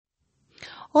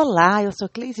Olá, eu sou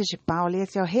Cleise de Paula e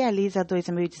esse é o Realiza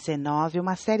 2019,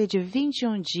 uma série de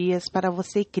 21 dias para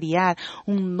você criar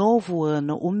um novo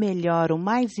ano, o melhor, o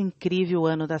mais incrível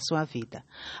ano da sua vida.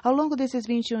 Ao longo desses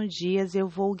 21 dias, eu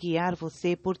vou guiar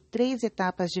você por 3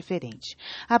 etapas diferentes.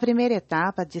 A primeira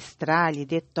etapa, destralhe,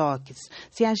 detox.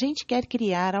 Se a gente quer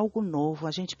criar algo novo,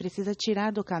 a gente precisa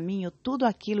tirar do caminho tudo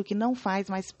aquilo que não faz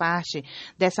mais parte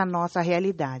dessa nossa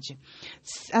realidade.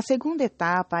 A segunda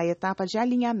etapa, a etapa de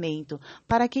alinhamento.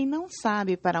 Para quem não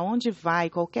sabe para onde vai,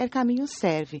 qualquer caminho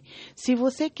serve. Se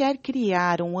você quer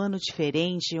criar um ano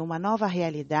diferente, uma nova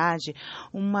realidade,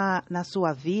 na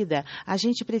sua vida, a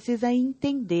gente precisa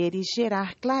entender e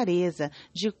gerar clareza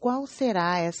de qual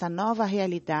será essa nova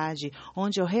realidade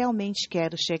onde eu realmente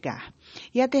quero chegar.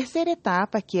 E a terceira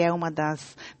etapa, que é uma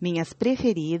das minhas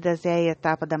preferidas, é a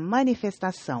etapa da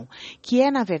manifestação, que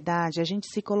é, na verdade, a gente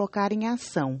se colocar em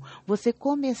ação. Você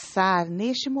começar,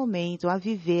 neste momento, a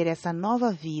viver essa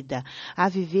nova vida, a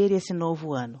viver esse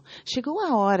novo ano. Chegou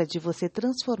a hora de você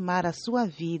transformar a sua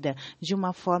vida de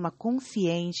uma forma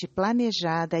consciente,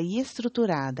 planejada e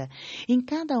estruturada. Em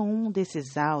cada um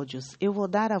desses áudios, eu vou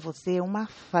dar a você uma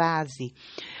frase,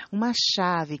 uma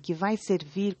chave que vai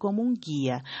servir como um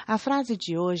guia. A frase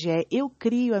de hoje é: eu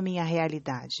crio a minha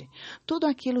realidade. Tudo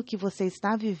aquilo que você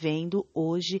está vivendo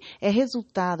hoje é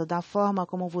resultado da forma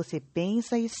como você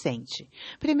pensa e sente.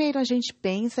 Primeiro a gente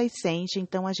pensa e sente,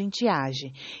 então a gente age.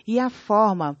 E a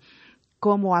forma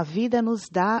como a vida nos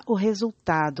dá o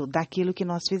resultado daquilo que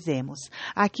nós fizemos,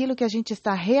 aquilo que a gente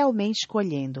está realmente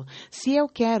colhendo. Se eu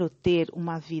quero ter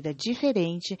uma vida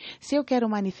diferente, se eu quero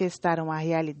manifestar uma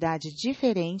realidade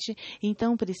diferente,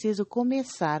 então preciso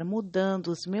começar mudando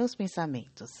os meus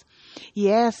pensamentos. E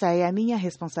essa é a minha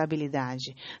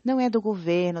responsabilidade. Não é do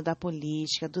governo, da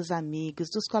política, dos amigos,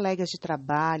 dos colegas de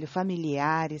trabalho,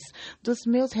 familiares, dos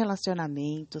meus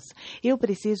relacionamentos. Eu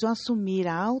preciso assumir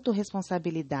a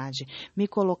autorresponsabilidade, me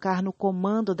colocar no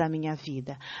comando da minha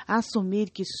vida, assumir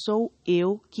que sou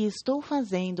eu que estou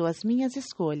fazendo as minhas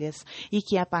escolhas e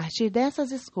que a partir dessas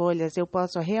escolhas eu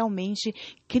posso realmente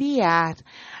criar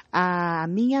a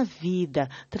minha vida,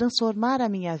 transformar a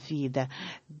minha vida,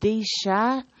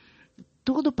 deixar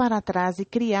tudo para trás e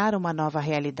criar uma nova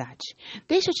realidade.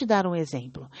 Deixa eu te dar um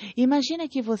exemplo. Imagina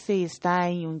que você está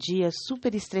em um dia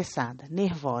super estressada,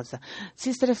 nervosa,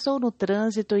 se estressou no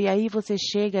trânsito e aí você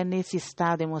chega nesse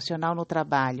estado emocional no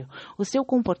trabalho. O seu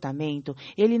comportamento,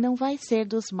 ele não vai ser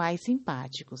dos mais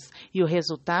simpáticos. E o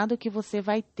resultado que você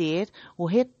vai ter, o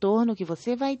retorno que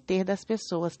você vai ter das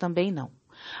pessoas também não.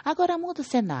 Agora muda o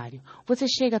cenário. Você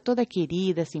chega toda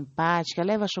querida, simpática,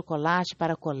 leva chocolate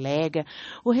para a colega.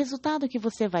 O resultado que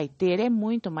você vai ter é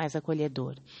muito mais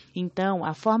acolhedor. Então,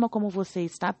 a forma como você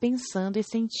está pensando e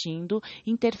sentindo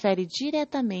interfere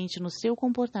diretamente no seu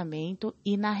comportamento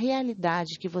e na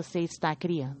realidade que você está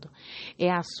criando. É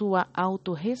a sua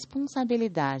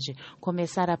autorresponsabilidade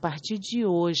começar a partir de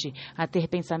hoje a ter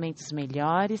pensamentos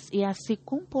melhores e a se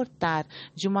comportar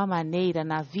de uma maneira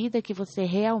na vida que você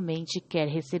realmente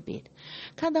quer receber.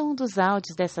 Cada um dos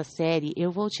áudios dessa série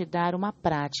eu vou te dar uma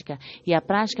prática e a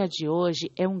prática de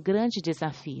hoje é um grande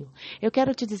desafio. Eu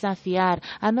quero te desafiar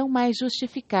a não mais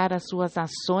justificar as suas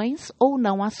ações ou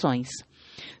não ações.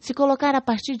 Se colocar a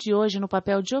partir de hoje no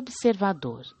papel de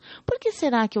observador. Por que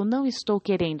será que eu não estou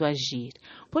querendo agir?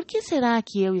 Por que será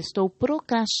que eu estou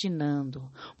procrastinando?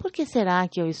 Por que será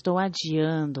que eu estou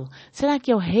adiando? Será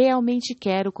que eu realmente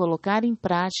quero colocar em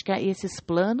prática esses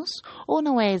planos ou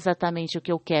não é exatamente o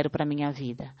que eu quero para a minha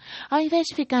vida? Ao invés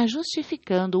de ficar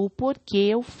justificando o porquê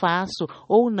eu faço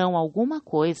ou não alguma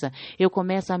coisa, eu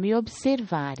começo a me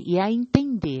observar e a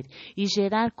entender e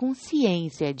gerar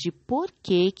consciência de por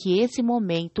que esse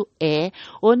momento é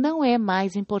ou não é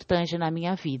mais importante na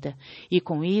minha vida. E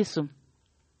com isso,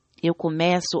 eu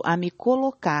começo a me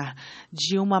colocar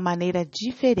de uma maneira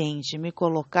diferente, me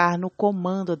colocar no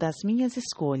comando das minhas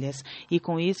escolhas. E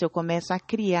com isso eu começo a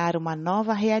criar uma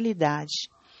nova realidade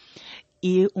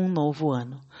e um novo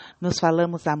ano. Nos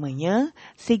falamos amanhã,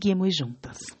 seguimos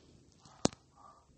juntas.